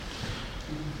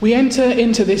We enter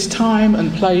into this time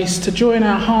and place to join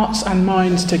our hearts and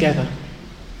minds together.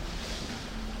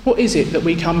 What is it that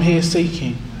we come here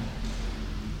seeking?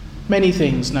 Many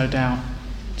things, no doubt,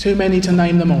 too many to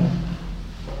name them all.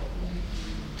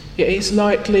 Yet it's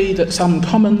likely that some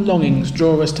common longings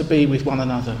draw us to be with one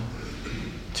another,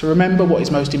 to remember what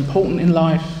is most important in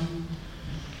life,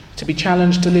 to be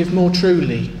challenged to live more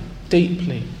truly,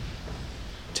 deeply,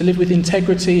 to live with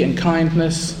integrity and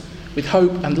kindness, with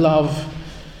hope and love,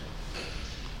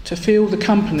 to feel the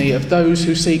company of those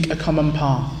who seek a common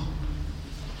path,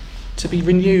 to be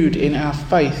renewed in our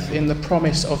faith in the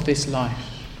promise of this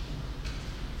life,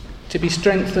 to be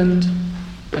strengthened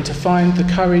and to find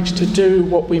the courage to do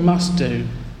what we must do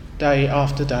day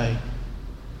after day.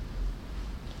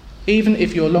 Even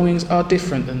if your longings are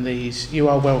different than these, you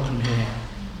are welcome here.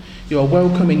 You are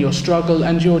welcome in your struggle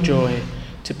and your joy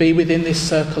to be within this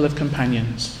circle of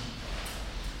companions.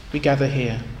 We gather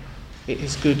here. It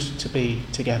is good to be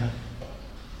together.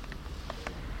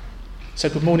 So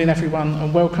good morning everyone,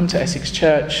 and welcome to Essex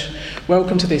Church.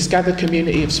 Welcome to this gathered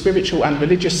community of spiritual and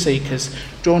religious seekers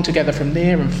drawn together from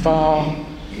near and far,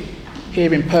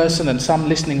 here in person and some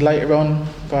listening later on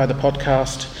via the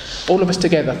podcast, all of us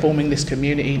together forming this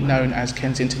community known as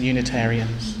Kensington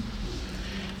Unitarians.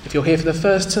 If you're here for the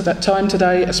first time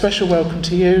today, a special welcome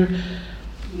to you.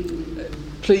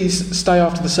 Please stay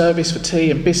after the service for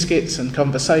tea and biscuits and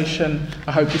conversation.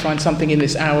 I hope you find something in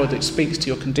this hour that speaks to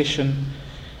your condition.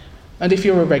 And if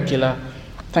you're a regular,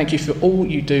 thank you for all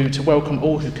you do to welcome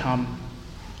all who come.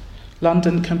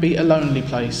 London can be a lonely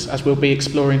place, as we'll be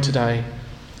exploring today,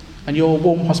 and your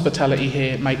warm hospitality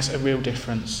here makes a real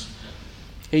difference.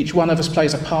 Each one of us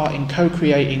plays a part in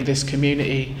co-creating this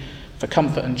community for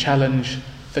comfort and challenge,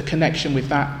 for connection with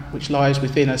that which lies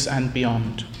within us and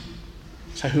beyond.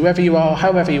 So whoever you are,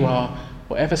 however you are,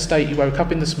 whatever state you woke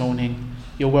up in this morning,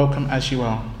 you're welcome as you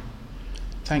are.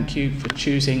 Thank you for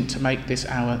choosing to make this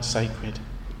hour sacred.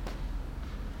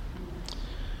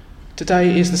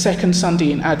 Today is the second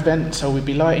Sunday in Advent, so we'll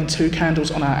be lighting 2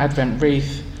 candles on our Advent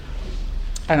wreath.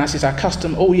 And as is our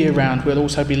custom all year round, we'll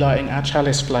also be lighting our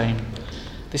chalice flame.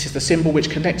 This is the symbol which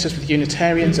connects us with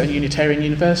Unitarians and Unitarian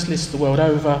Universalists the world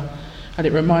over, and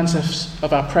it reminds us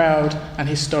of our proud and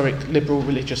historic liberal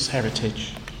religious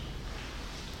heritage.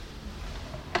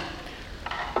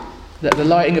 Let the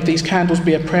lighting of these candles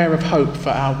be a prayer of hope for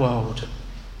our world.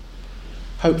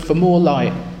 Hope for more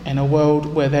light in a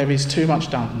world where there is too much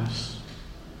darkness.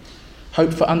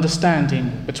 Hope for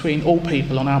understanding between all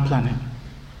people on our planet.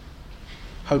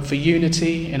 Hope for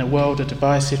unity in a world of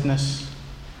divisiveness.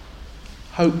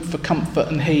 Hope for comfort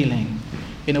and healing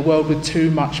in a world with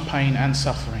too much pain and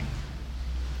suffering.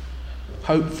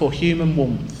 Hope for human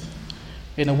warmth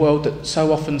in a world that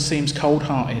so often seems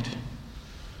cold-hearted.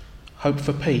 Hope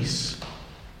for peace,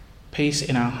 peace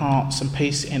in our hearts and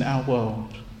peace in our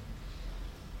world.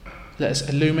 Let us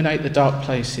illuminate the dark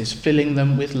places, filling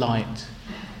them with light,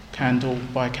 candle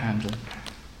by candle.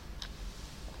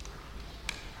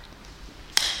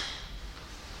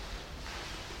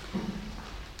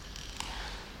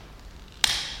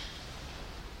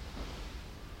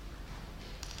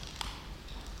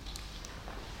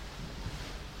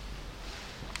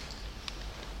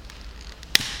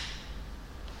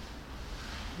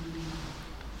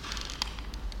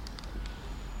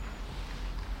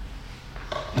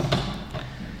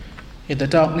 In the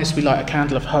darkness, we light a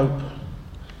candle of hope.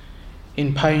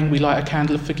 In pain, we light a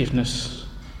candle of forgiveness.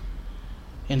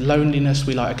 In loneliness,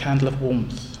 we light a candle of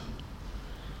warmth.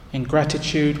 In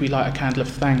gratitude, we light a candle of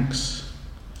thanks.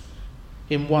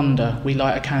 In wonder, we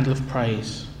light a candle of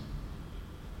praise.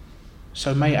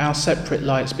 So may our separate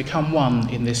lights become one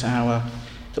in this hour,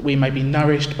 that we may be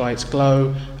nourished by its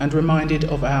glow and reminded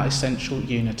of our essential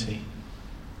unity.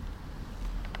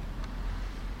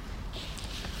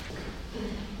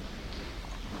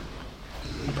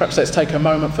 Perhaps let's take a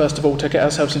moment, first of all, to get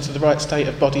ourselves into the right state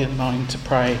of body and mind to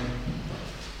pray.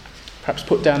 Perhaps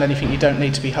put down anything you don't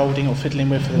need to be holding or fiddling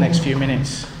with for the next few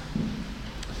minutes.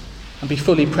 And be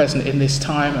fully present in this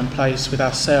time and place with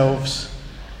ourselves,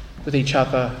 with each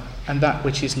other, and that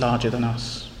which is larger than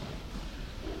us.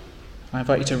 I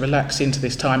invite you to relax into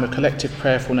this time of collective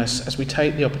prayerfulness as we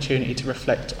take the opportunity to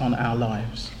reflect on our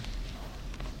lives.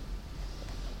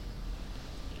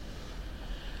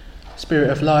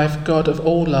 Spirit of life, God of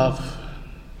all love,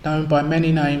 known by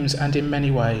many names and in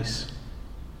many ways.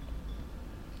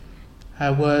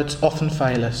 Our words often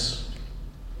fail us.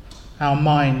 Our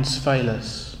minds fail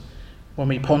us when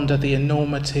we ponder the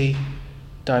enormity,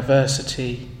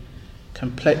 diversity,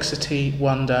 complexity,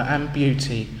 wonder and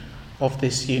beauty of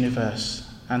this universe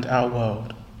and our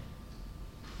world.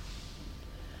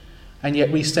 and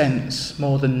yet we sense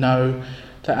more than know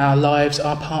that our lives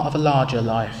are part of a larger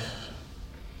life,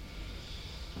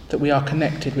 that we are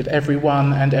connected with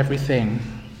everyone and everything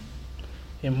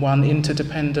in one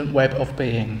interdependent web of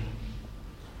being,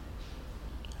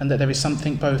 and that there is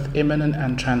something both immanent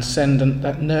and transcendent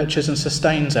that nurtures and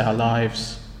sustains our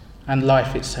lives and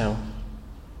life itself,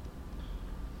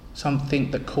 something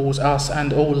that calls us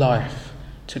and all life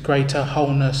to greater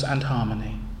wholeness and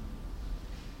harmony.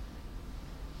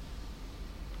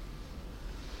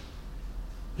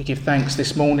 We give thanks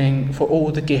this morning for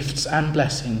all the gifts and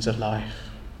blessings of life,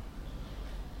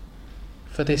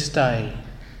 for this day,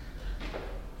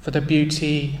 for the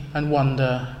beauty and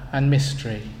wonder and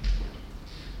mystery,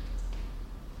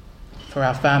 for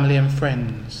our family and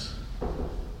friends,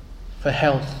 for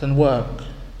health and work,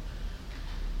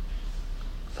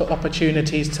 for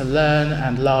opportunities to learn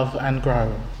and love and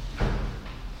grow,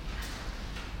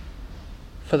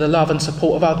 for the love and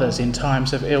support of others in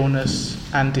times of illness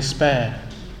and despair.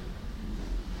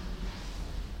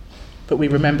 But we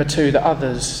remember too that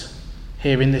others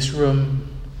here in this room,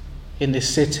 in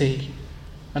this city,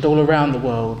 and all around the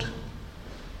world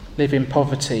live in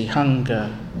poverty,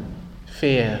 hunger,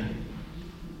 fear,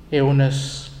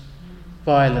 illness,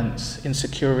 violence,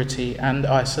 insecurity, and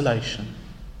isolation.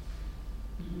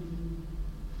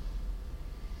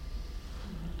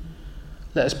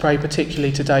 Let us pray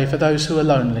particularly today for those who are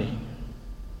lonely,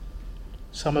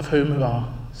 some of whom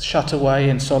are shut away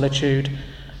in solitude,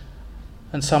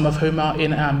 and some of whom are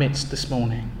in our midst this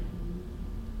morning.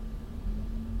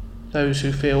 Those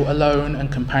who feel alone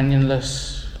and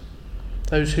companionless,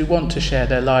 those who want to share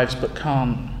their lives but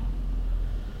can't,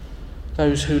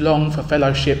 those who long for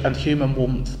fellowship and human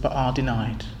warmth but are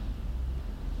denied.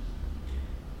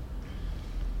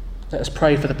 Let us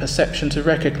pray for the perception to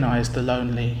recognise the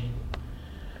lonely,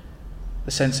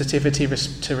 the sensitivity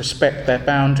to respect their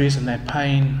boundaries and their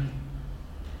pain,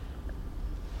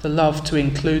 the love to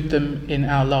include them in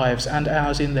our lives and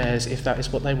ours in theirs if that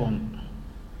is what they want.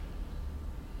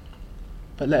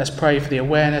 But let us pray for the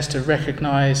awareness to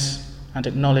recognise and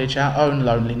acknowledge our own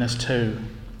loneliness too,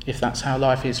 if that's how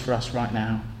life is for us right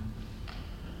now,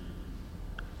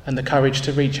 and the courage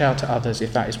to reach out to others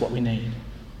if that is what we need.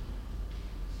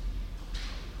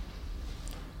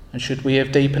 And should we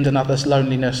have deepened another's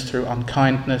loneliness through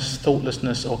unkindness,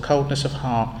 thoughtlessness, or coldness of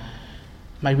heart,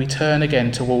 may we turn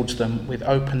again towards them with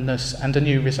openness and a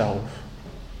new resolve.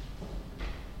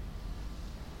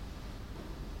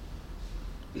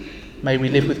 May we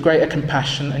live with greater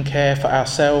compassion and care for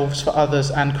ourselves, for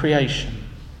others, and creation.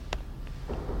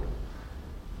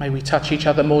 May we touch each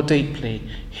other more deeply,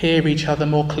 hear each other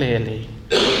more clearly,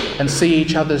 and see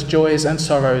each other's joys and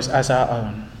sorrows as our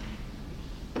own.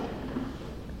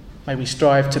 May we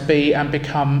strive to be and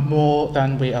become more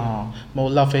than we are, more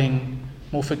loving,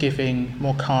 more forgiving,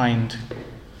 more kind,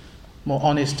 more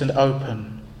honest and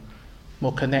open,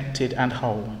 more connected and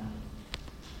whole.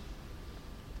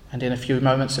 And in a few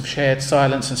moments of shared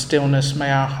silence and stillness, may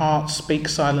our hearts speak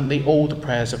silently all the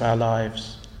prayers of our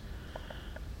lives,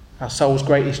 our soul's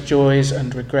greatest joys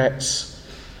and regrets,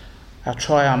 our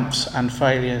triumphs and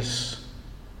failures,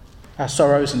 our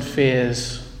sorrows and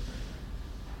fears,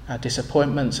 our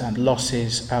disappointments and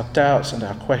losses, our doubts and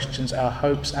our questions, our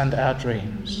hopes and our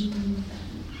dreams.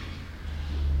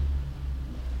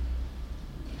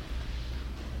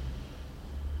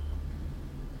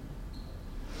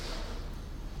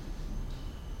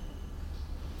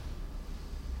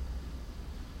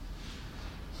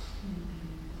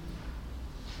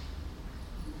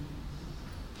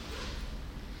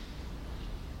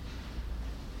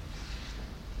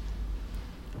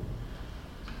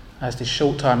 As this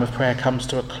short time of prayer comes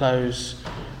to a close,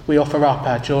 we offer up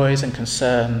our joys and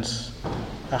concerns,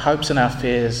 our hopes and our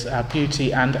fears, our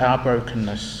beauty and our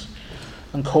brokenness,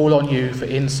 and call on you for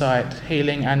insight,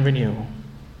 healing and renewal.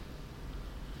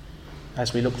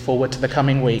 As we look forward to the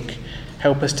coming week,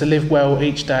 help us to live well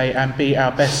each day and be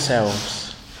our best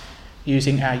selves,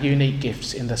 using our unique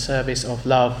gifts in the service of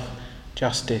love,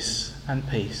 justice and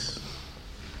peace.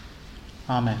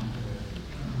 Amen.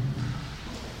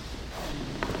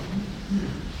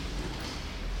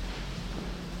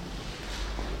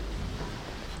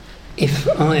 If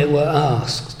I were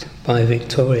asked by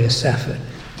Victoria Safford,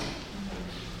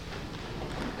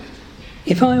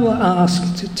 if I were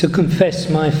asked to confess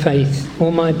my faith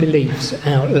or my beliefs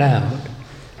out loud,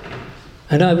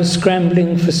 and I was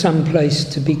scrambling for some place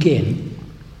to begin,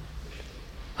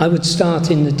 I would start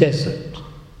in the desert,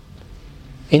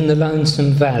 in the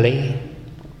lonesome valley,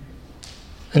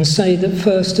 and say that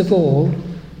first of all,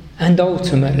 and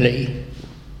ultimately,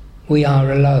 we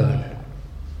are alone.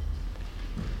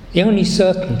 The only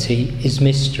certainty is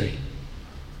mystery.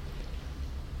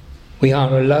 We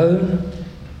are alone,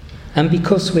 and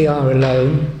because we are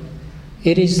alone,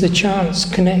 it is the chance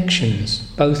connections,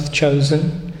 both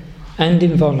chosen and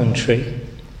involuntary,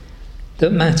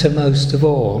 that matter most of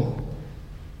all,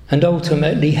 and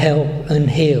ultimately help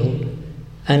and heal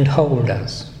and hold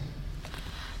us.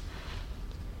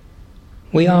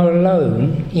 We are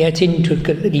alone, yet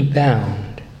intricately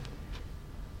bound,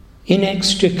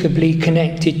 inextricably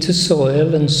connected to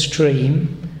soil and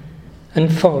stream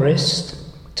and forest,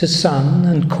 to sun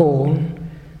and corn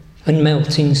and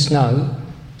melting snow.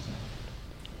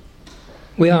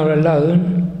 We are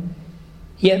alone,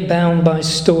 yet bound by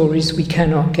stories we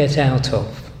cannot get out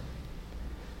of,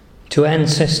 to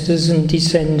ancestors and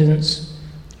descendants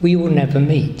we will never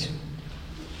meet.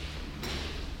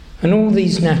 And all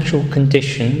these natural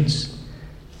conditions,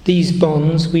 these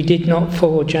bonds we did not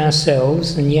forge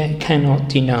ourselves and yet cannot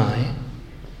deny,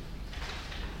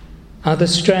 are the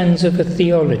strands of a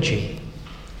theology,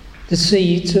 the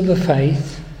seeds of a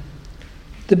faith,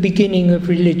 the beginning of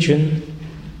religion,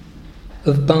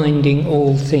 of binding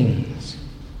all things.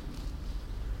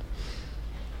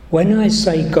 When I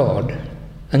say God,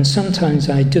 and sometimes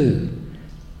I do,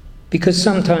 because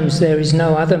sometimes there is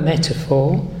no other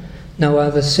metaphor, no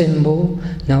other symbol,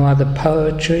 no other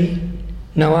poetry,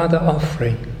 no other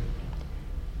offering.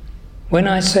 When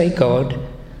I say God,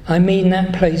 I mean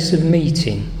that place of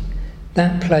meeting,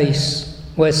 that place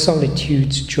where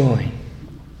solitudes join.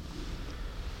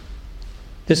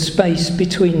 The space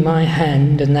between my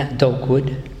hand and that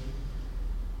dogwood,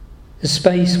 the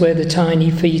space where the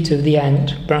tiny feet of the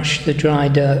ant brush the dry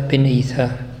dirt beneath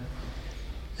her,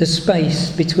 the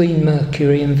space between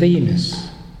Mercury and Venus,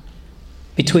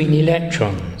 between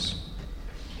electrons,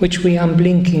 which we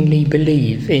unblinkingly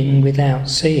believe in without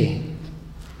seeing.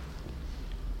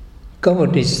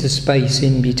 God is the space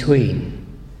in between,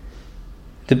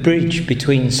 the bridge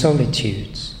between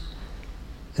solitudes,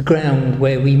 the ground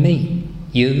where we meet,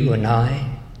 you and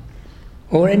I,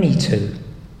 or any two,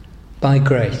 by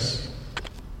grace.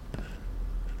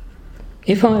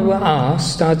 If I were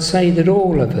asked, I'd say that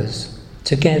all of us,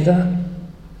 together,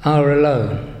 are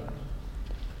alone.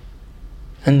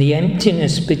 And the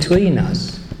emptiness between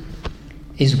us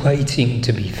is waiting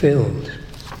to be filled.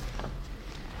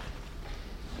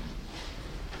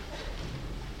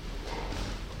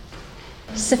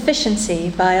 Sufficiency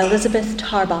by Elizabeth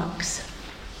Tarbox.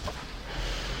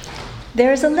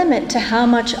 There is a limit to how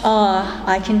much awe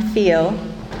I can feel,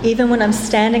 even when I'm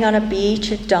standing on a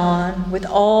beach at dawn with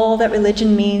all that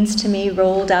religion means to me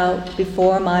rolled out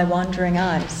before my wandering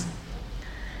eyes.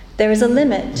 There is a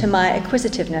limit to my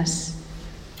acquisitiveness.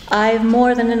 I have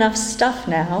more than enough stuff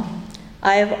now.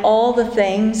 I have all the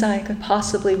things I could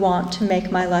possibly want to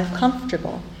make my life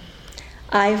comfortable.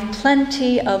 I have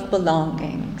plenty of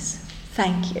belongings.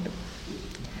 Thank you.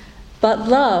 But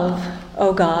love,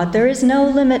 oh God, there is no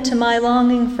limit to my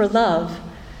longing for love.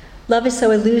 Love is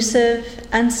so elusive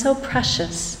and so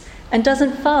precious and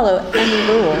doesn't follow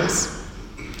any rules.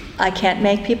 I can't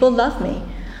make people love me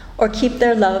or keep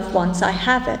their love once I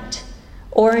have it,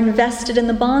 or invest it in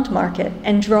the bond market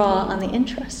and draw on the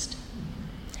interest.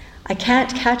 I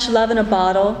can't catch love in a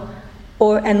bottle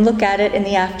and look at it in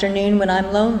the afternoon when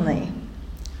I'm lonely.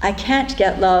 I can't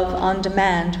get love on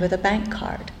demand with a bank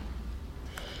card.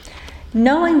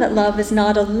 Knowing that love is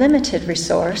not a limited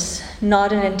resource,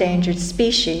 not an endangered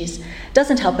species,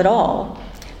 doesn't help at all.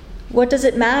 What does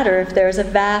it matter if there is a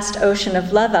vast ocean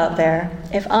of love out there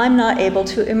if I'm not able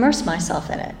to immerse myself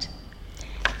in it?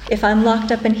 If I'm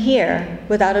locked up in here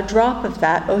without a drop of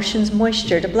that ocean's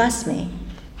moisture to bless me?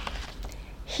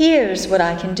 Here's what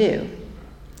I can do.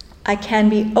 I can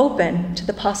be open to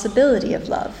the possibility of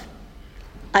love.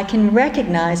 I can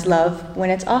recognize love when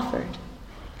it's offered.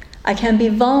 I can be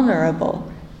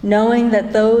vulnerable, knowing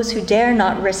that those who dare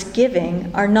not risk giving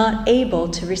are not able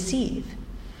to receive.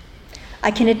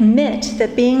 I can admit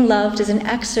that being loved is an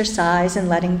exercise in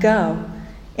letting go,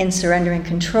 in surrendering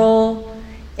control,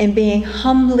 in being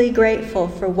humbly grateful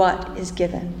for what is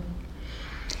given.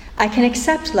 I can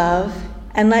accept love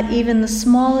and let even the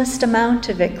smallest amount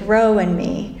of it grow in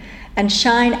me and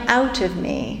shine out of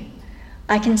me.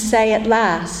 I can say at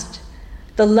last,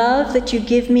 the love that you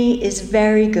give me is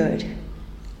very good,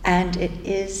 and it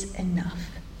is enough.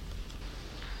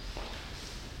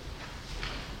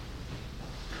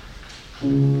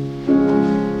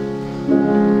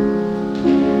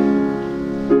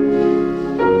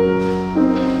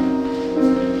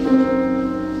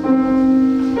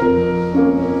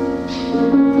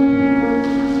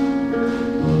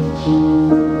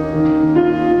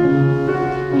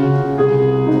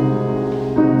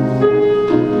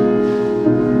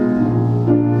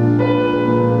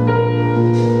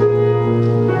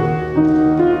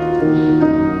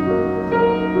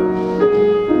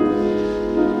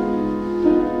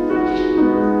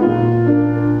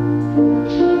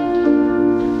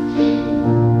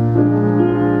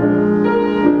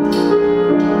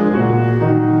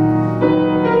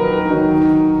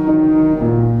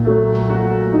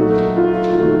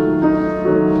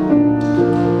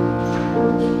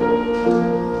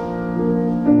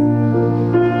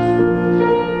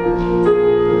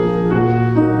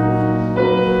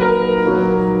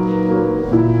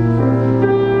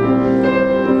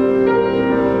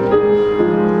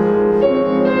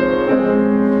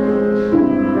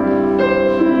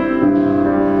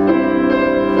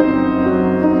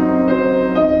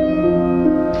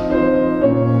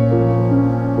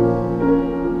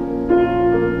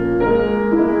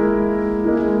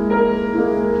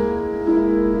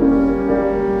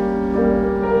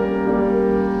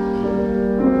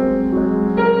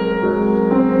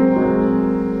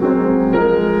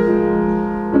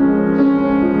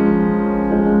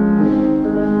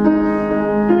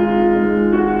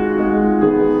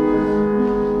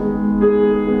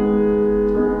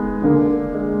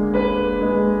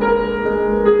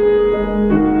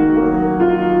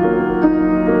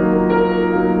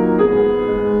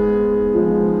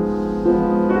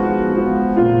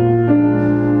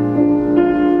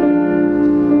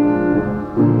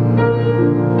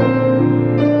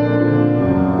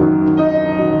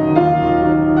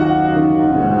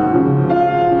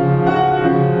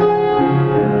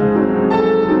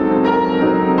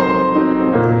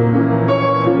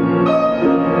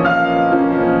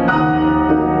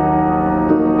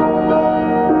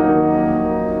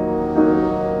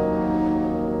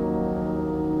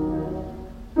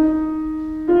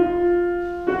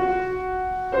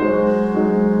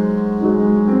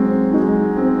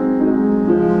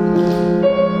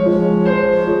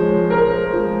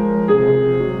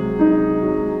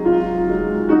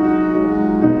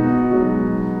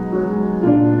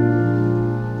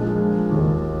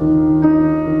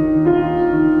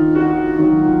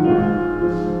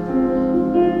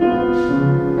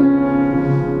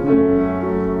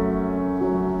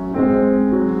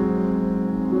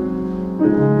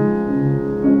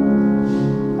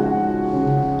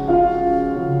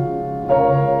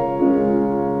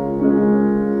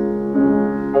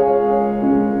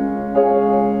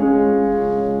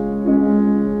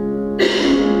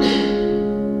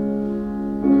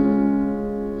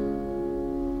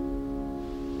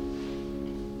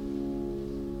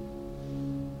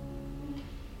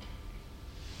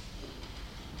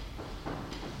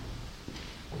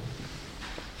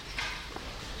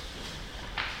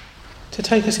 To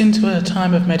take us into a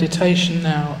time of meditation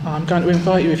now, I'm going to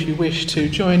invite you, if you wish, to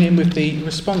join in with the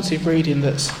responsive reading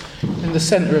that's in the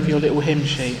centre of your little hymn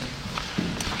sheet.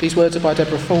 These words are by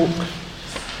Deborah Falk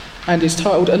and is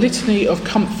titled A Litany of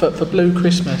Comfort for Blue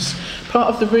Christmas.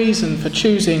 Part of the reason for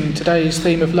choosing today's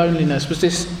theme of loneliness was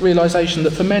this realisation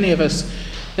that for many of us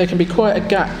there can be quite a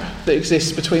gap that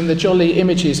exists between the jolly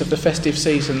images of the festive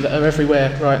season that are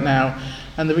everywhere right now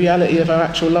and the reality of our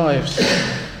actual lives.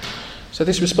 So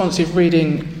this responsive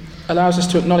reading allows us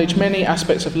to acknowledge many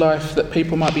aspects of life that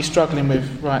people might be struggling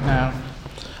with right now.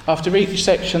 After each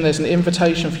section, there's an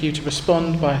invitation for you to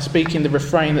respond by speaking the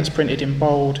refrain that's printed in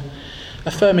bold,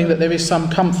 affirming that there is some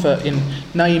comfort in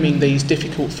naming these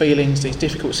difficult feelings, these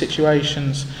difficult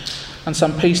situations, and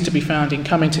some peace to be found in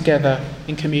coming together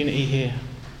in community here.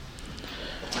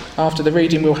 After the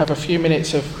reading, we'll have a few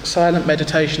minutes of silent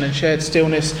meditation and shared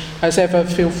stillness. As ever,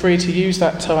 feel free to use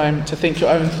that time to think your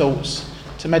own thoughts,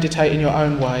 to meditate in your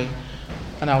own way,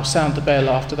 and I'll sound the bell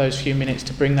after those few minutes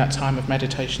to bring that time of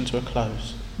meditation to a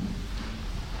close.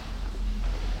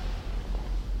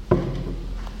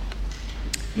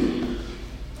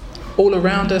 All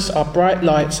around us are bright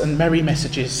lights and merry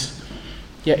messages,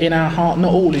 yet in our heart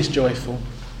not all is joyful.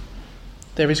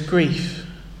 There is grief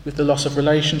with the loss of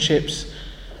relationships,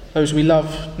 those we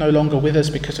love no longer with us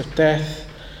because of death,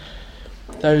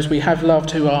 those we have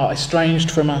loved who are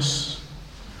estranged from us,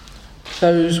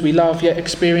 those we love yet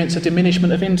experience a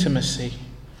diminishment of intimacy.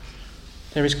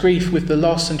 There is grief with the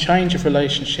loss and change of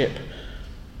relationship,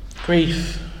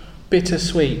 grief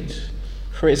bittersweet,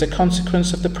 for it is a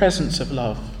consequence of the presence of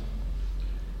love.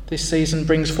 This season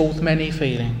brings forth many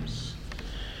feelings.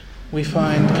 We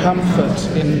find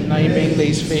comfort in naming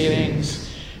these feelings.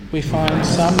 We find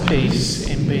some peace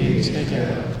in being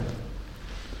together.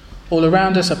 All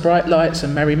around us are bright lights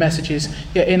and merry messages,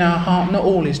 yet in our heart not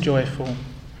all is joyful.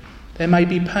 There may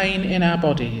be pain in our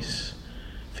bodies,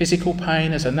 physical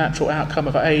pain as a natural outcome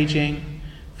of ageing,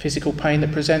 physical pain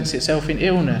that presents itself in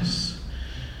illness,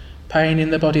 pain in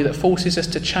the body that forces us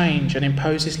to change and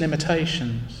imposes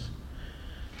limitations.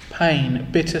 Pain,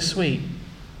 bittersweet,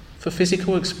 for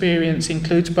physical experience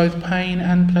includes both pain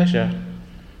and pleasure.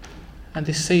 And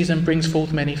this season brings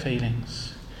forth many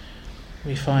feelings.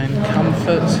 We find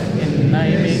comfort in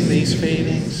naming these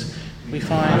feelings. We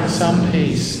find some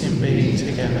peace in being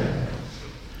together.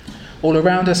 All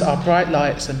around us are bright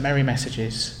lights and merry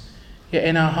messages, yet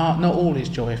in our heart not all is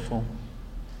joyful.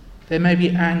 There may be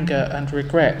anger and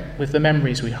regret with the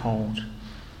memories we hold,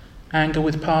 anger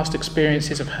with past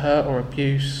experiences of hurt or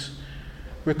abuse,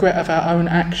 regret of our own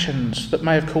actions that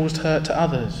may have caused hurt to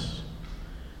others,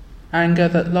 anger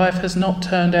that life has not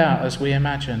turned out as we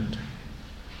imagined,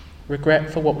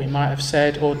 regret for what we might have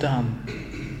said or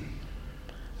done.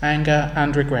 Anger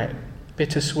and regret,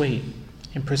 bittersweet,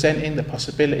 in presenting the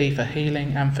possibility for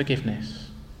healing and forgiveness.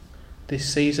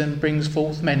 This season brings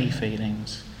forth many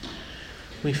feelings.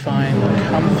 We find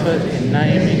comfort in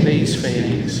naming these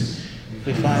feelings.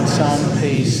 We find some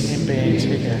peace in being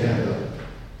together.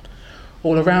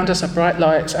 All around us are bright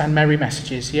lights and merry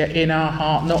messages, yet in our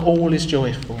heart not all is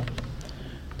joyful.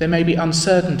 There may be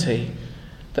uncertainty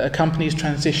that accompanies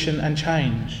transition and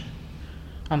change,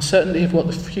 uncertainty of what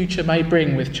the future may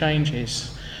bring with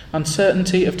changes,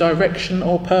 uncertainty of direction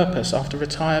or purpose after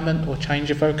retirement or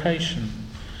change of vocation,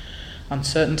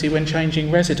 uncertainty when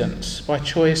changing residence by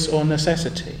choice or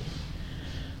necessity,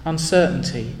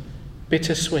 uncertainty,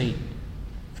 bittersweet,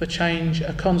 for change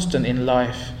a constant in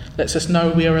life lets us know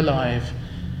we are alive,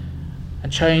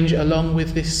 and change along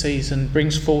with this season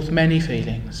brings forth many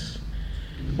feelings.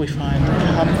 We find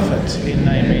comfort in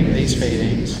naming these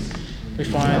feelings. We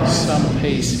find some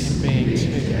peace in being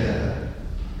together.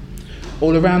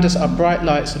 All around us are bright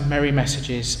lights and merry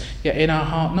messages, yet in our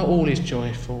heart not all is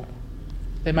joyful.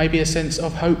 There may be a sense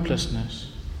of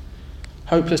hopelessness.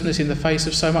 Hopelessness in the face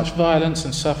of so much violence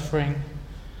and suffering.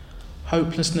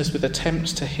 Hopelessness with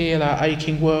attempts to heal our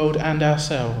aching world and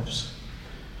ourselves.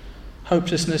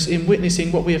 Hopelessness in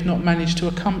witnessing what we have not managed to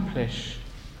accomplish.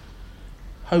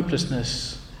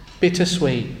 Hopelessness,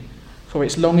 bittersweet, for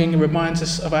its longing reminds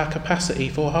us of our capacity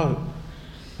for hope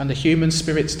and the human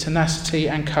spirit's tenacity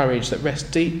and courage that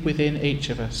rest deep within each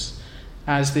of us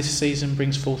as this season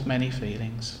brings forth many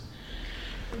feelings.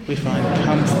 We find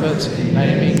comfort in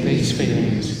naming these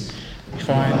feelings. We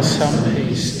find some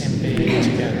peace in being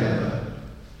together.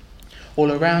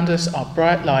 All around us are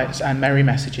bright lights and merry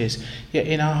messages, yet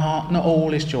in our heart not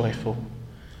all is joyful.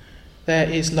 There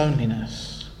is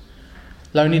loneliness.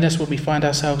 Loneliness when we find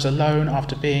ourselves alone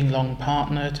after being long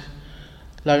partnered.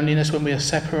 Loneliness when we are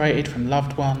separated from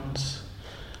loved ones.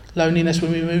 Loneliness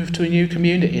when we move to a new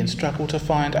community and struggle to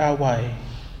find our way.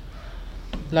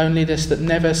 loneliness that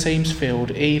never seems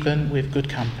filled even with good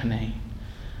company,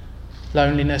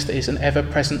 loneliness that is an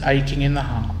ever-present aching in the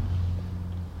heart,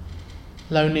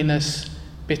 loneliness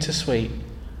bittersweet,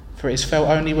 for it is felt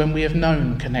only when we have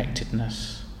known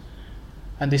connectedness,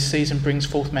 and this season brings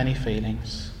forth many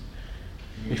feelings.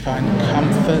 We find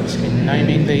comfort in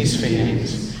naming these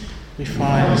feelings. We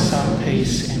find some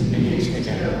peace in being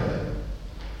together.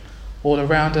 All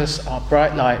around us are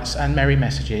bright lights and merry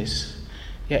messages,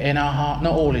 yet in our heart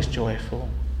not all is joyful.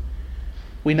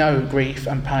 We know grief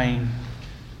and pain.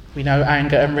 We know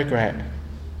anger and regret.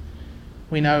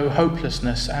 We know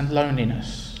hopelessness and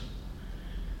loneliness.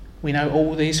 We know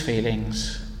all these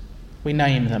feelings. We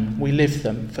name them, we live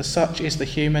them, for such is the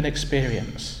human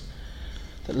experience.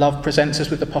 That love presents us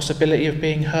with the possibility of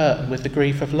being hurt and with the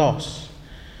grief of loss.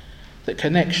 That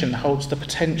connection holds the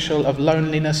potential of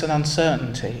loneliness and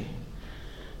uncertainty.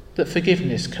 That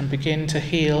forgiveness can begin to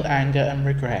heal anger and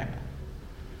regret.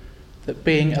 That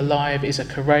being alive is a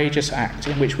courageous act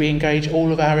in which we engage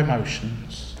all of our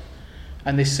emotions.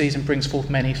 And this season brings forth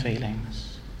many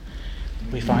feelings.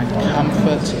 We find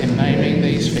comfort in naming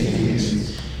these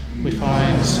feelings. We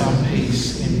find some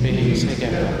peace in being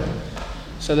together.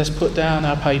 So let's put down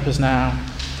our papers now,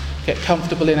 get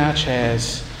comfortable in our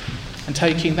chairs, and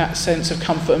taking that sense of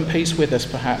comfort and peace with us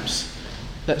perhaps,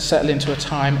 let's settle into a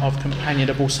time of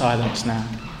companionable silence now.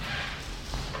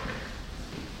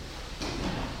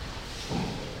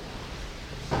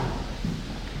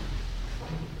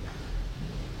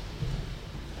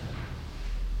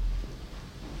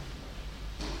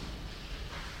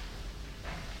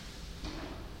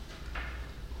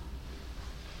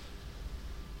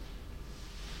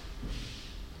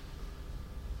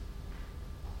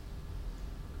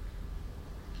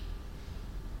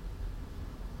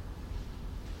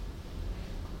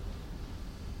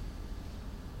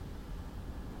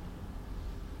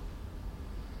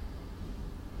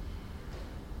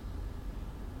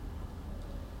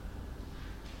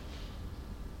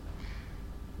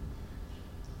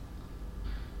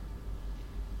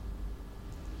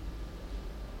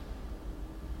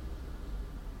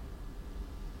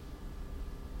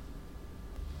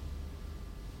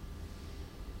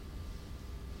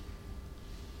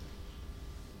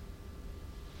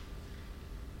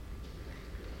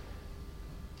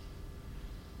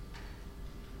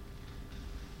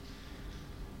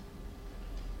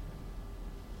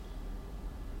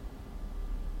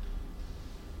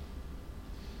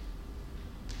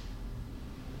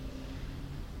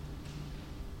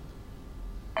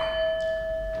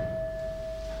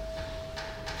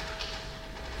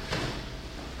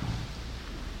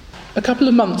 A couple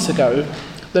of months ago,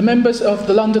 the members of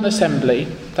the London Assembly,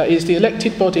 that is the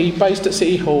elected body based at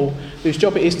City Hall, whose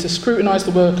job it is to scrutinise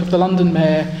the work of the London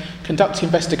Mayor, conduct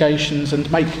investigations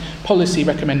and make policy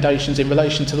recommendations in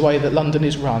relation to the way that London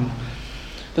is run,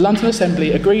 the London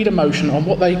Assembly agreed a motion on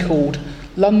what they called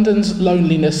London's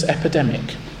loneliness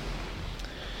epidemic.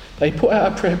 They put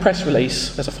out a press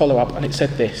release as a follow-up, and it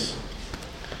said this: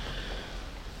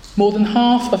 more than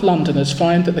half of Londoners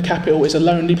find that the capital is a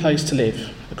lonely place to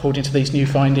live, according to these new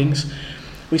findings.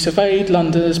 We surveyed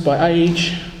Londoners by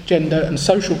age, gender and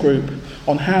social group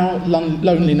on how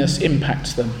loneliness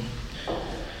impacts them.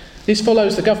 This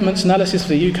follows the government's analysis of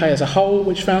the UK as a whole,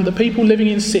 which found that people living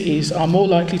in cities are more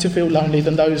likely to feel lonely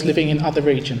than those living in other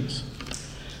regions.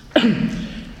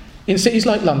 In cities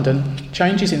like London,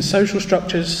 changes in social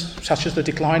structures, such as the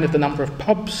decline of the number of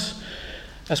pubs,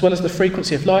 as well as the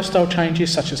frequency of lifestyle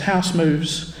changes such as house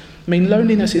moves, mean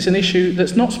loneliness is an issue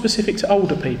that's not specific to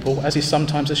older people, as is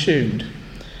sometimes assumed.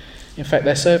 In fact,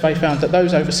 their survey found that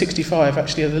those over 65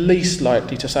 actually are the least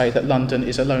likely to say that London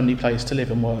is a lonely place to live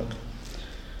and work.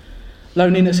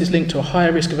 Loneliness is linked to a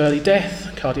higher risk of early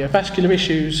death, cardiovascular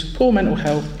issues, poor mental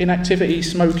health, inactivity,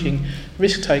 smoking,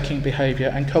 risk-taking behaviour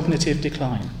and cognitive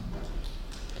decline.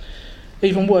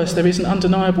 Even worse, there is an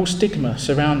undeniable stigma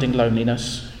surrounding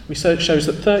loneliness. Research shows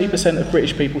that 30% of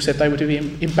British people said they would be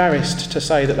embarrassed to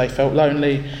say that they felt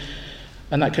lonely,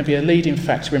 and that can be a leading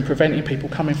factor in preventing people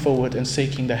coming forward and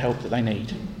seeking the help that they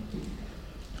need.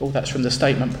 All that's from the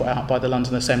statement put out by the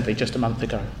London Assembly just a month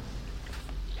ago.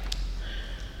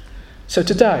 So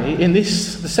today, the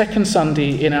second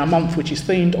Sunday in our month, which is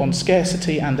themed on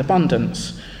scarcity and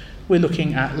abundance, we're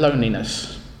looking at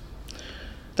loneliness.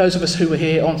 Those of us who were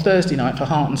here on Thursday night for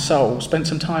Heart and Soul spent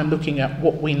some time looking at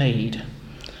what we need.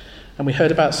 And we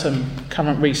heard about some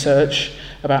current research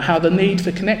about how the need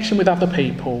for connection with other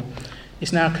people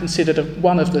is now considered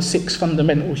one of the 6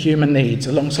 fundamental human needs,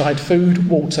 alongside food,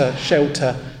 water,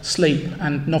 shelter, sleep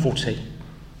and novelty.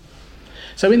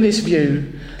 So in this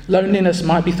view, loneliness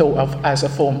might be thought of as a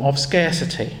form of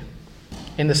scarcity.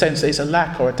 in the sense that it's a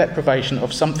lack or a deprivation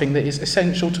of something that is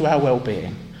essential to our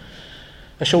well-being.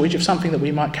 A shortage of something that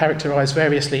we might characterise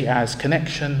variously as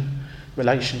connection,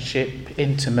 relationship,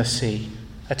 intimacy,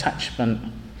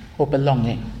 attachment, or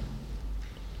belonging.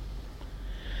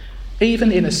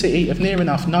 Even in a city of near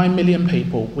enough 9 million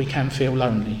people, we can feel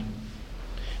lonely.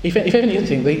 If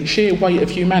anything, the sheer weight of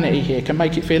humanity here can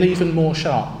make it feel even more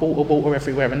sharp, water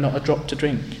everywhere and not a drop to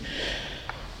drink.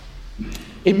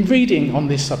 In reading on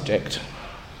this subject,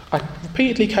 I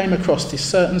repeatedly came across this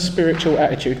certain spiritual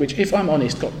attitude which, if I'm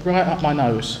honest, got right up my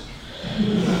nose.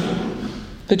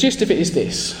 The gist of it is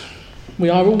this: we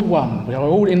are all one, we are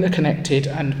all interconnected,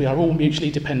 and we are all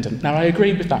mutually dependent. Now, I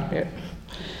agree with that bit.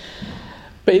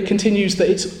 But it continues that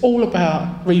it's all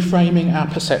about reframing our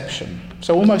perception.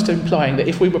 So almost implying that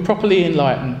if we were properly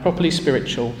enlightened, properly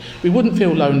spiritual, we wouldn't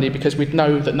feel lonely because we'd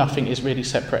know that nothing is really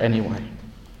separate anyway.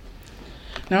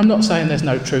 Now, I'm not saying there's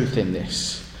no truth in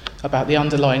this, about the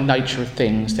underlying nature of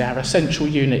things, our essential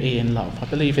unity in love. I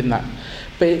believe in that.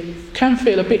 But it can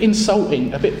feel a bit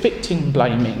insulting, a bit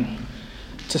victim-blaming,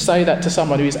 to say that to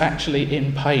someone who is actually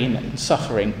in pain and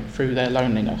suffering through their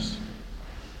loneliness.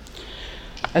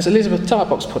 As Elizabeth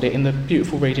Tarbox put it in the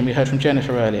beautiful reading we heard from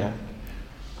Jennifer earlier,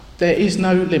 there is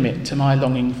no limit to my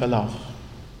longing for love.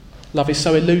 Love is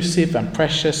so elusive and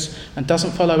precious and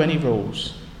doesn't follow any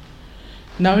rules.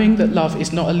 Knowing that love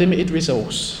is not a limited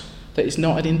resource, that it's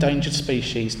not an endangered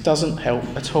species, doesn't help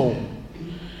at all.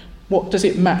 What does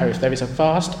it matter if there is a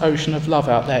vast ocean of love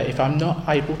out there if I'm not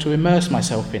able to immerse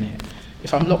myself in it,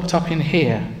 if I'm locked up in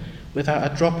here without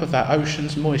a drop of that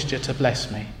ocean's moisture to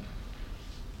bless me?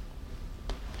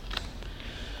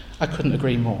 I couldn't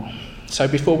agree more. So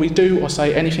before we do or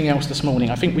say anything else this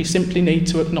morning, I think we simply need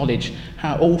to acknowledge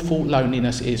how awful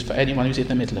loneliness is for anyone who's in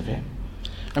the middle of it,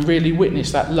 and really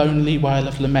witness that lonely wail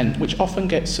of lament, which often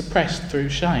gets suppressed through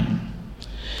shame.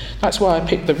 That's why I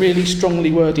picked the really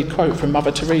strongly worded quote from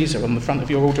Mother Teresa on the front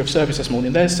of your order of service this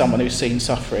morning. There's someone who's seen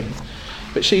suffering.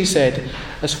 But she said,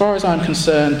 "As far as I'm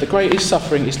concerned, the greatest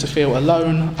suffering is to feel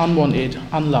alone, unwanted,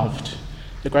 unloved.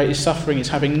 The greatest suffering is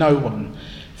having no one,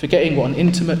 forgetting what an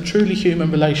intimate, truly human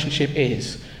relationship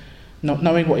is, not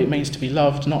knowing what it means to be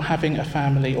loved, not having a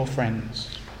family or friends."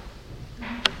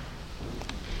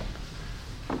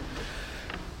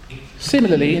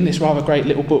 Similarly, in this rather great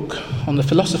little book on the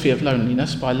philosophy of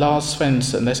loneliness by Lars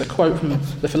Svensson, there's a quote from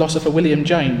the philosopher William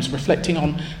James reflecting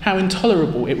on how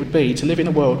intolerable it would be to live in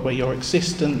a world where your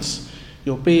existence,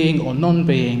 your being or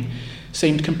non-being,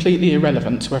 seemed completely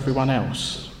irrelevant to everyone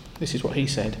else. This is what he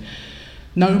said: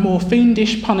 "No more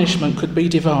fiendish punishment could be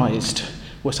devised,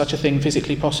 were such a thing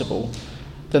physically possible,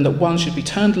 than that one should be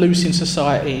turned loose in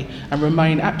society and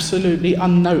remain absolutely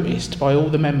unnoticed by all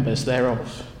the members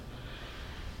thereof.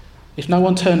 If no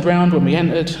one turned round when we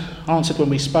entered, answered when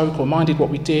we spoke, or minded what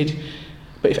we did,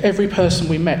 but if every person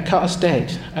we met cut us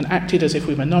dead and acted as if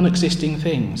we were non-existing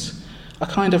things, a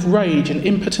kind of rage and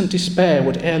impotent despair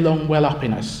would ere long well up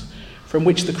in us, from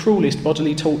which the cruelest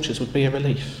bodily tortures would be a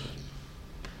relief."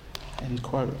 End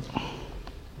quote.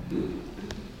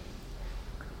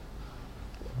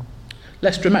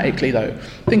 Less dramatically though,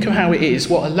 think of how it is,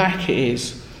 what a lack it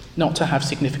is, not to have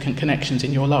significant connections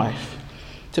in your life.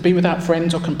 To be without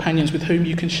friends or companions with whom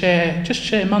you can share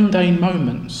mundane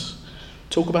moments,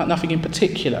 talk about nothing in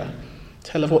particular,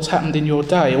 tell of what's happened in your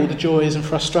day, all the joys and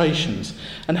frustrations,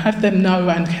 and have them know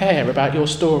and care about your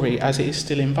story as it is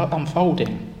still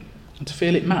unfolding, and to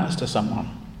feel it matters to someone.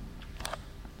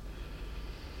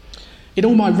 In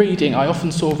all my reading, I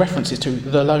often saw references to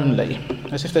the lonely,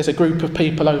 as if there's a group of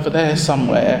people over there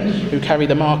somewhere who carry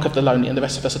the mark of the lonely and the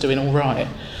rest of us are doing all right.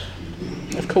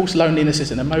 Of course, loneliness is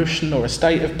an emotion or a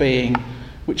state of being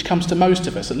which comes to most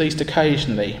of us, at least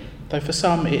occasionally, though for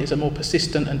some it is a more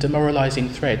persistent and demoralising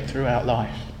thread throughout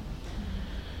life.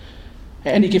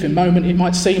 At any given moment, it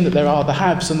might seem that there are the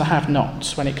haves and the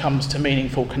have-nots when it comes to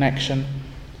meaningful connection,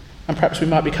 and perhaps we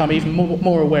might become even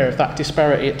more aware of that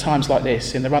disparity at times like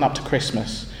this, in the run-up to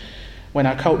Christmas, when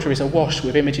our culture is awash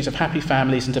with images of happy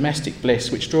families and domestic bliss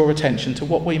which draw attention to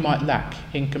what we might lack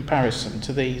in comparison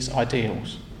to these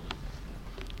ideals.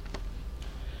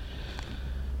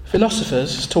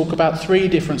 Philosophers talk about 3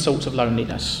 different sorts of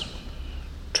loneliness: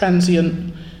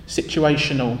 transient,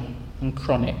 situational, and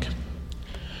chronic.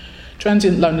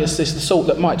 Transient loneliness is the sort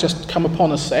that might just come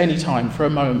upon us at any time for a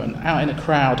moment, out in a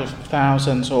crowd of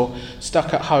thousands, or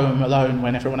stuck at home alone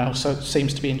when everyone else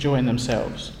seems to be enjoying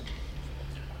themselves.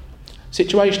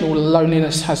 Situational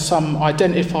loneliness has some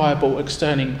identifiable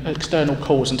external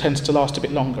cause and tends to last a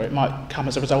bit longer. It might come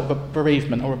as a result of a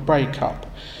bereavement or a breakup.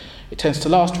 It tends to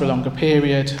last for a longer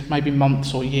period, maybe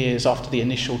months or years after the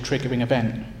initial triggering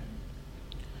event.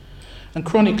 And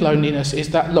chronic loneliness is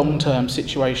that long-term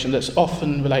situation that's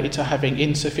often related to having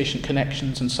insufficient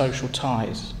connections and social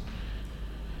ties.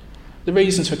 The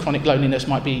reasons for chronic loneliness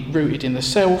might be rooted in the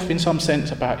self, in some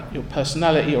sense, about your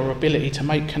personality or ability to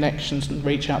make connections and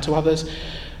reach out to others,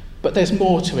 but there's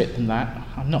more to it than that.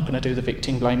 I'm not going to do the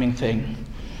victim-blaming thing.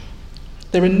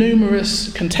 There are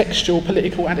numerous contextual,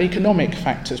 political and economic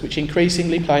factors which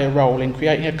increasingly play a role in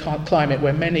creating a climate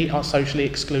where many are socially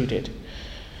excluded.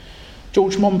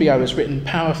 George Monbiot has written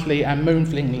powerfully and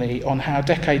movingly on how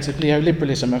decades of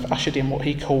neoliberalism have ushered in what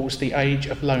he calls the age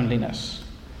of loneliness.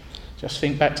 Just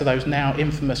think back to those now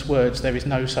infamous words, there is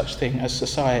no such thing as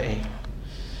society.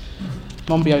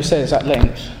 Monbiot says at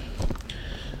length,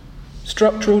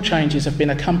 structural changes have been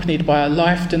accompanied by a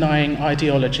life-denying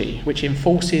ideology which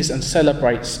enforces and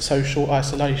celebrates social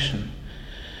isolation.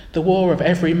 The war of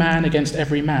every man against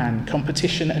every man,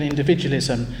 competition and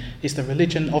individualism is the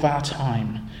religion of our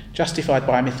time, justified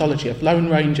by a mythology of lone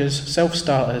rangers,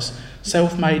 self-starters,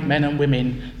 self-made men and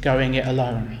women going it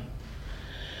alone.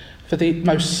 For the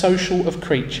most social of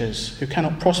creatures who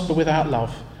cannot prosper without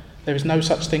love, there is no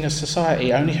such thing as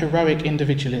society, only heroic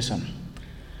individualism.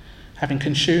 Having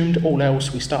consumed all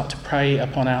else, we start to prey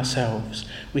upon ourselves.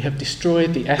 We have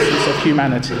destroyed the essence of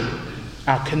humanity,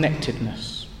 our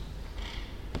connectedness.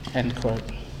 End quote.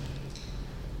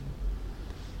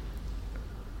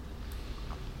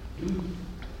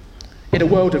 In a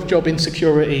world of job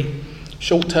insecurity,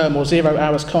 short-term or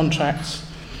zero-hours contracts,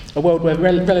 a world where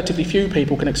relatively few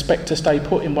people can expect to stay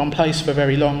put in one place for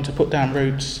very long to put down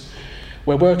roots,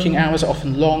 where working hours are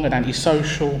often long and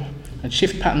antisocial, and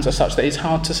shift patterns are such that it's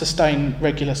hard to sustain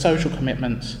regular social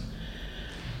commitments,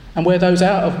 and where those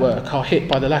out of work are hit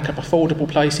by the lack of affordable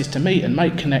places to meet and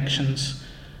make connections,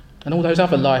 and all those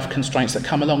other life constraints that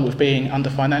come along with being under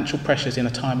financial pressures in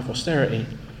a time of austerity.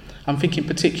 I'm thinking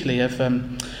particularly of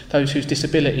those whose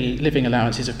disability living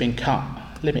allowances have been cut,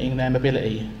 limiting their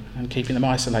mobility and keeping them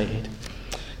isolated.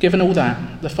 Given all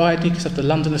that, the findings of the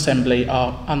London Assembly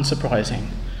are unsurprising.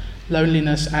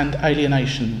 Loneliness and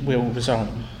alienation will result.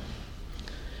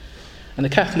 And the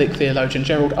Catholic theologian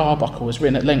Gerald Arbuckle has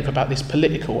written at length about this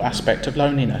political aspect of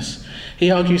loneliness.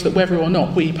 He argues that whether or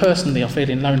not we personally are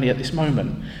feeling lonely at this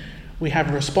moment, we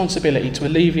have a responsibility to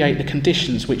alleviate the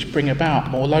conditions which bring about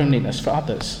more loneliness for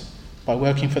others by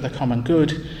working for the common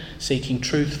good, seeking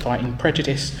truth, fighting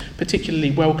prejudice,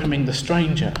 particularly welcoming the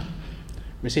stranger,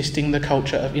 resisting the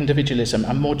culture of individualism,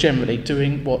 and more generally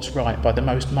doing what's right by the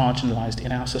most marginalised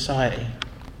in our society.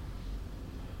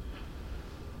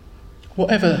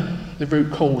 Whatever the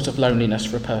root cause of loneliness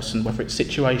for a person, whether it's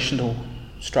situational,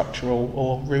 structural,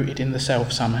 or rooted in the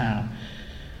self somehow,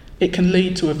 it can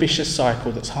lead to a vicious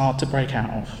cycle that's hard to break out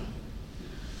of.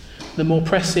 The more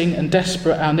pressing and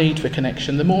desperate our need for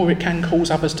connection, the more it can cause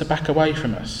others to back away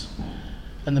from us.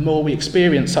 And the more we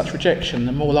experience such rejection,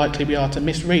 the more likely we are to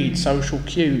misread social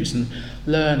cues and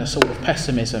learn a sort of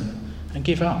pessimism and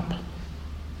give up.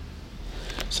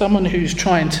 Someone who's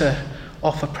trying to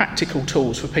offer practical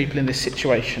tools for people in this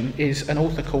situation is an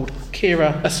author called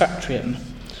Kira Asatrian.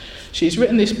 She's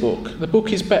written this book. The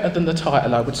book is better than the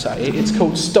title, I would say. It's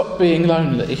called Stop Being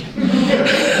Lonely.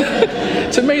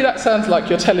 To me, that sounds like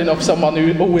you're telling off someone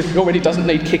who already doesn't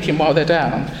need kicking while they're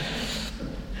down.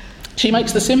 She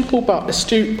makes the simple but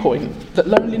astute point that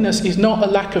loneliness is not a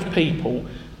lack of people,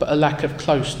 but a lack of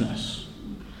closeness.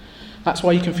 That's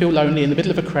why you can feel lonely in the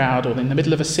middle of a crowd or in the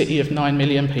middle of a city of 9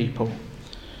 million people.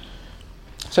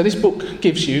 So this book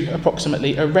gives you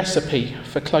approximately a recipe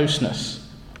for closeness.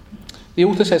 The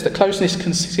author says that closeness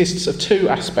consists of two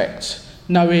aspects,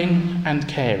 knowing and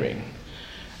caring,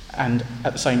 and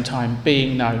at the same time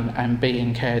being known and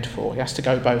being cared for. It has to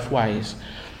go both ways.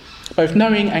 Both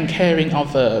knowing and caring are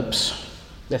verbs.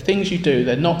 They're things you do,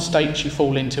 they're not states you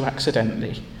fall into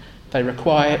accidentally. They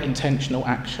require intentional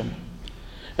action.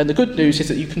 And the good news is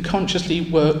that you can consciously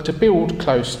work to build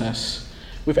closeness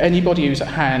with anybody who's at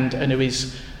hand and who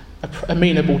is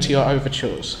amenable to your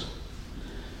overtures.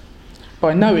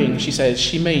 By knowing, she says,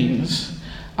 she means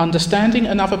understanding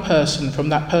another person from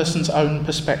that person's own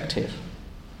perspective.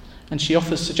 And she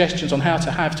offers suggestions on how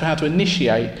to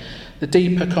initiate the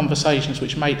deeper conversations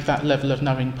which make that level of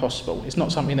knowing possible. It's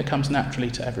not something that comes naturally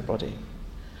to everybody.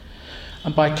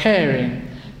 And by caring,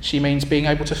 she means being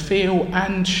able to feel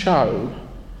and show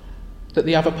that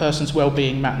the other person's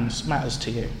well-being matters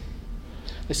to you.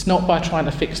 It's not by trying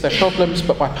to fix their problems,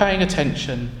 but by paying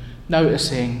attention,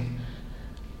 noticing,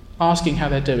 asking how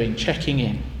they're doing, checking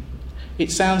in.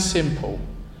 It sounds simple,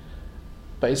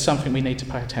 but it's something we need to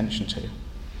pay attention to.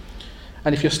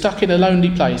 And if you're stuck in a lonely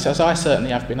place, as I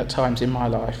certainly have been at times in my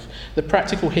life, the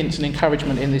practical hints and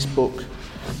encouragement in this book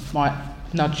might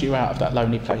nudge you out of that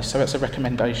lonely place. So that's a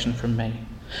recommendation from me.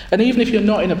 And even if you're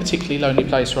not in a particularly lonely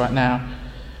place right now,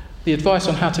 the advice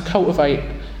on how to cultivate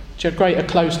greater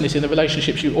closeness in the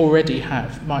relationships you already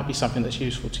have might be something that's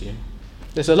useful to you.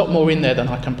 There's a lot more in there than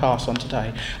I can pass on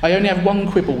today. I only have one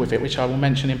quibble with it, which I will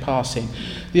mention in passing.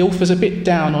 The author's a bit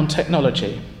down on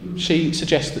technology. She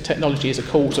suggests that technology is a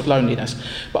cause of loneliness.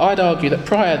 But I'd argue that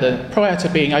prior to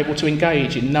being able to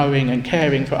engage in knowing and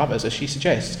caring for others, as she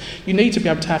suggests, you need to be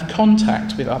able to have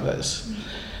contact with others.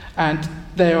 And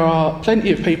there are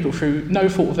plenty of people through no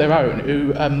fault of their own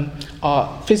who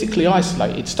are physically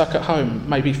isolated, stuck at home,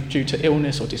 maybe due to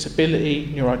illness or disability,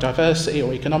 neurodiversity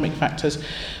or economic factors.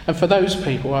 And for those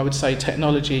people, I would say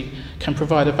technology can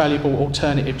provide a valuable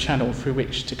alternative channel through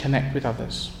which to connect with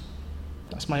others.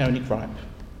 That's my only gripe.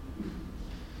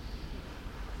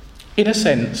 In a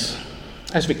sense,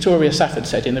 as Victoria Safford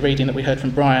said in the reading that we heard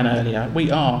from Brian earlier, we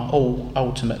are all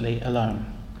ultimately alone.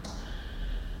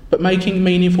 But making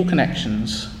meaningful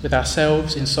connections with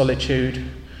ourselves in solitude,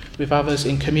 with others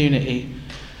in community,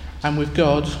 and with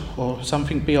God or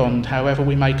something beyond, however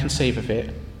we may conceive of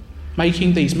it,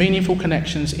 making these meaningful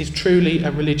connections is truly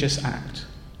a religious act.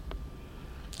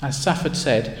 As Safford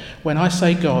said, when I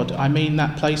say God, I mean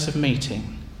that place of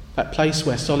meeting, that place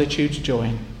where solitudes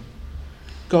join.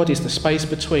 God is the space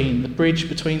between, the bridge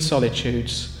between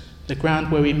solitudes, the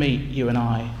ground where we meet, you and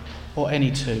I, or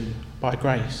any two, by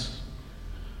grace.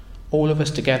 All of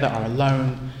us together are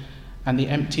alone, and the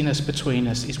emptiness between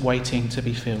us is waiting to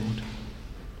be filled.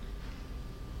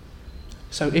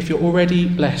 So if you're already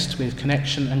blessed with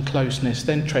connection and closeness,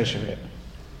 then treasure it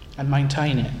and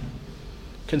maintain it.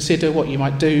 Consider what you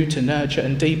might do to nurture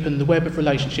and deepen the web of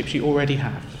relationships you already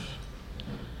have.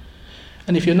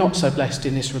 And if you're not so blessed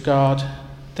in this regard,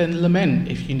 then lament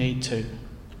if you need to.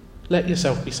 Let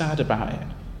yourself be sad about it.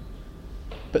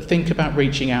 But think about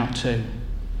reaching out too.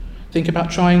 Think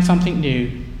about trying something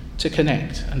new to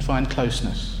connect and find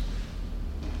closeness.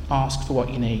 Ask for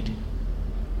what you need.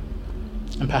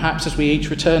 And perhaps as we each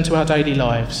return to our daily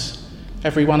lives,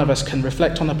 every one of us can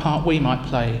reflect on the part we might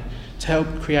play to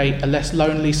help create a less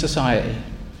lonely society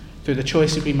through the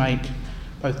choices we make,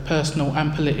 both personal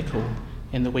and political,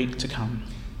 in the week to come.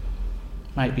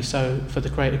 May it be so for the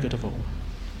greater good of all.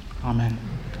 Amen.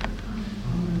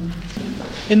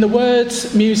 In the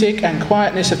words, music and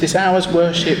quietness of this hour's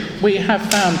worship, we have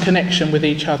found connection with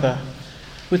each other,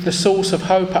 with the source of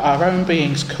hope at our own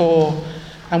being's core,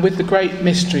 and with the great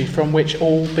mystery from which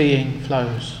all being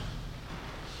flows.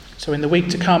 So in the week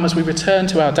to come, as we return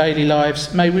to our daily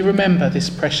lives, may we remember this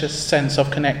precious sense of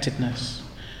connectedness,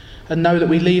 and know that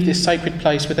we leave this sacred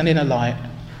place with an inner light,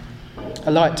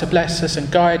 a light to bless us and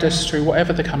guide us through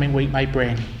whatever the coming week may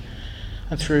bring,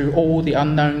 and through all the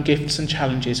unknown gifts and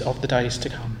challenges of the days to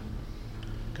come.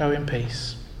 Go in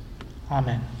peace.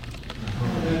 Amen.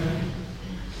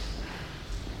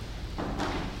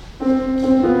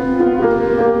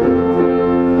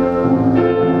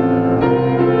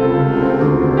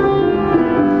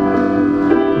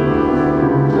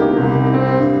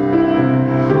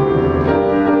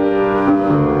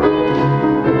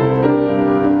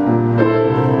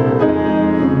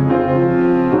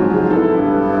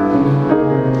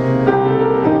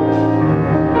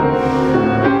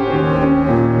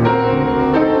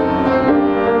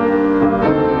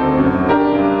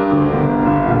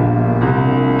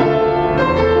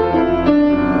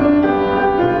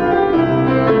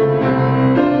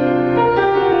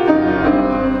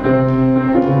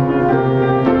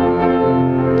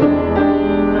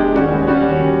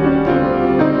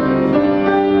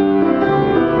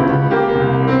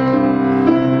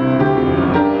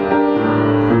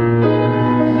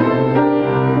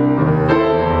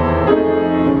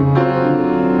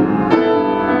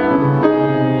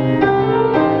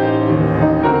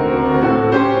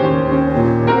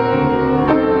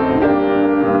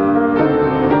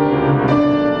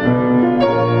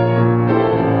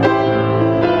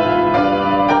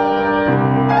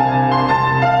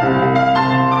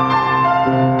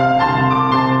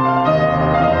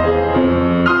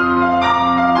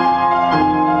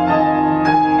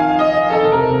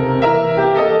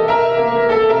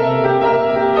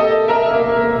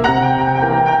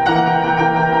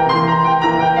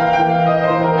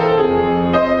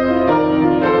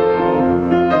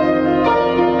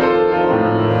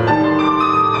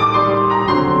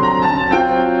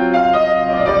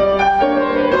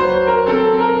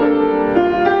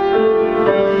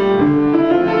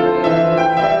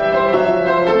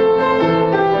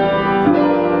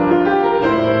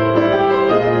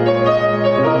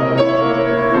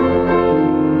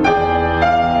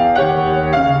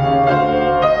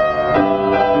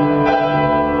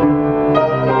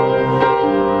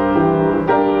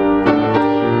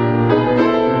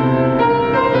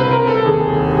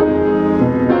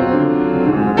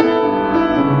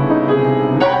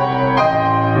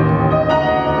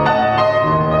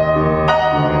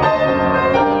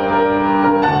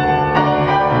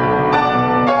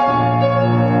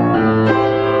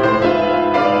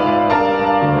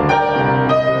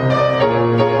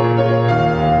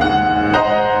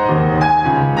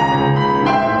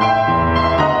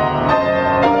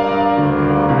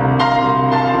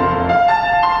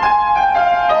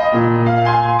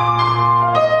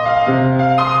 Amen.